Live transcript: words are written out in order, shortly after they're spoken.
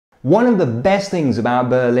One of the best things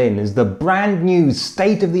about Berlin is the brand new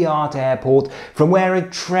state-of-the-art airport from where a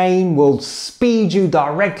train will speed you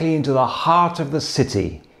directly into the heart of the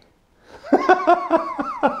city.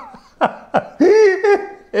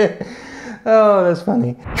 Oh, that's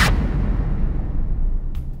funny.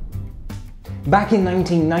 Back in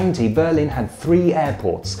 1990, Berlin had 3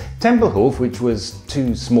 airports. Tempelhof, which was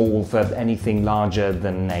too small for anything larger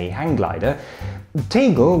than a hang glider,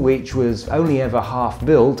 Tegel, which was only ever half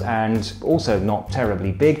built and also not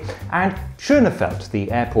terribly big, and Schönefeld,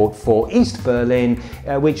 the airport for East Berlin,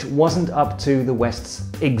 which wasn't up to the West's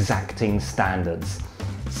exacting standards.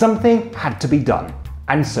 Something had to be done,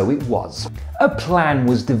 and so it was. A plan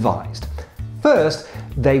was devised. First,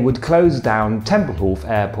 they would close down Tempelhof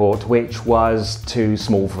Airport, which was too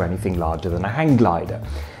small for anything larger than a hang glider.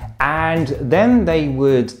 And then they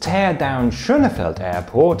would tear down Schönefeld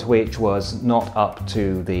Airport, which was not up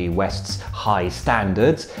to the West's high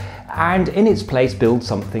standards, and in its place build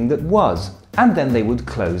something that was. And then they would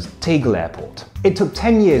close Tegel Airport. It took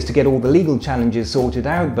 10 years to get all the legal challenges sorted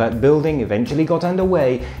out, but building eventually got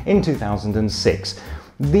underway in 2006.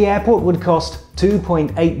 The airport would cost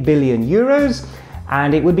 2.8 billion euros,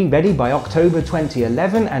 and it would be ready by October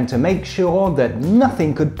 2011, and to make sure that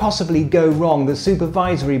nothing could possibly go wrong, the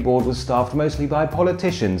supervisory board was staffed mostly by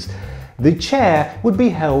politicians. The chair would be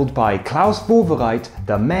held by Klaus Wowereit,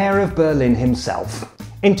 the mayor of Berlin himself.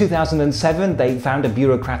 In 2007, they found a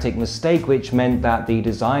bureaucratic mistake which meant that the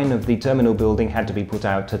design of the terminal building had to be put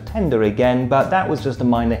out to tender again, but that was just a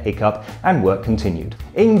minor hiccup and work continued.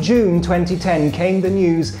 In June 2010 came the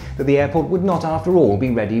news that the airport would not after all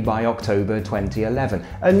be ready by October 2011.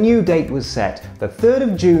 A new date was set, the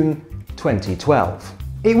 3rd of June 2012.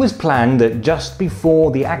 It was planned that just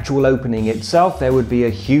before the actual opening itself there would be a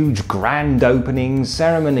huge grand opening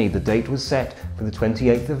ceremony. The date was set for the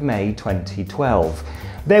 28th of May 2012.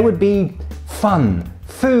 There would be fun,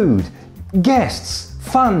 food, guests,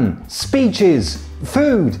 fun, speeches,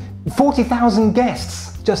 food, 40,000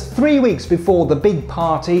 guests. Just 3 weeks before the big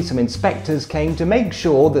party, some inspectors came to make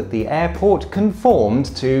sure that the airport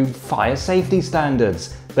conformed to fire safety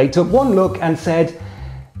standards. They took one look and said,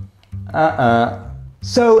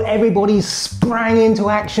 So everybody sprang into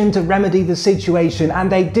action to remedy the situation,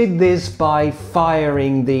 and they did this by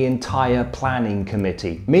firing the entire planning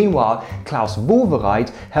committee. Meanwhile, Klaus Wowereit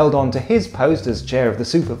held on to his post as chair of the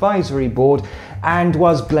supervisory board and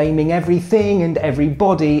was blaming everything and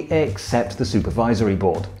everybody except the supervisory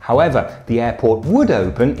board. However, the airport would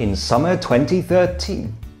open in summer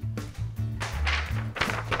 2013.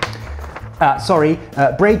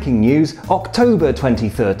 Breaking news, October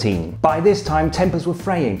 2013. By this time, tempers were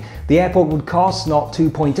fraying. The airport would cost not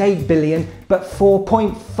 2.8 billion, but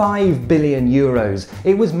 4.5 billion euros.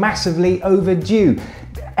 It was massively overdue.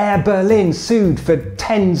 Air Berlin sued for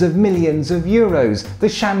tens of millions of euros. The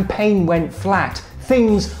champagne went flat.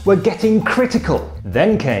 Things were getting critical.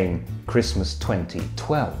 Then came Christmas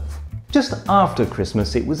 2012. Just after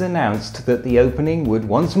Christmas, it was announced that the opening would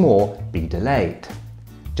once more be delayed.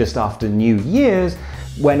 Just after New Year's,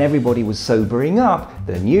 when everybody was sobering up,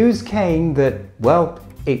 the news came that, well,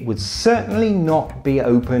 it would certainly not be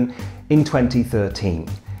open in 2013.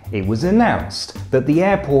 It was announced that the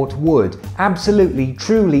airport would absolutely,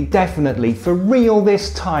 truly, definitely, for real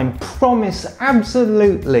this time, promise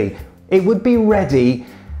absolutely, it would be ready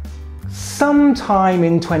sometime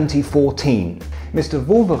in 2014. Mr.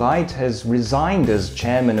 Wowereit has resigned as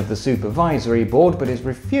chairman of the supervisory board but is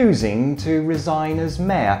refusing to resign as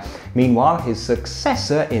mayor. Meanwhile, his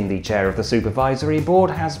successor in the chair of the supervisory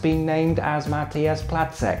board has been named as Matthias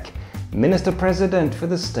Platzek, Minister-President for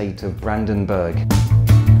the state of Brandenburg.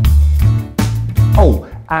 Oh,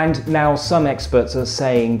 and now some experts are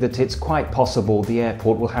saying that it's quite possible the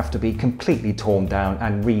airport will have to be completely torn down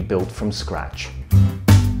and rebuilt from scratch.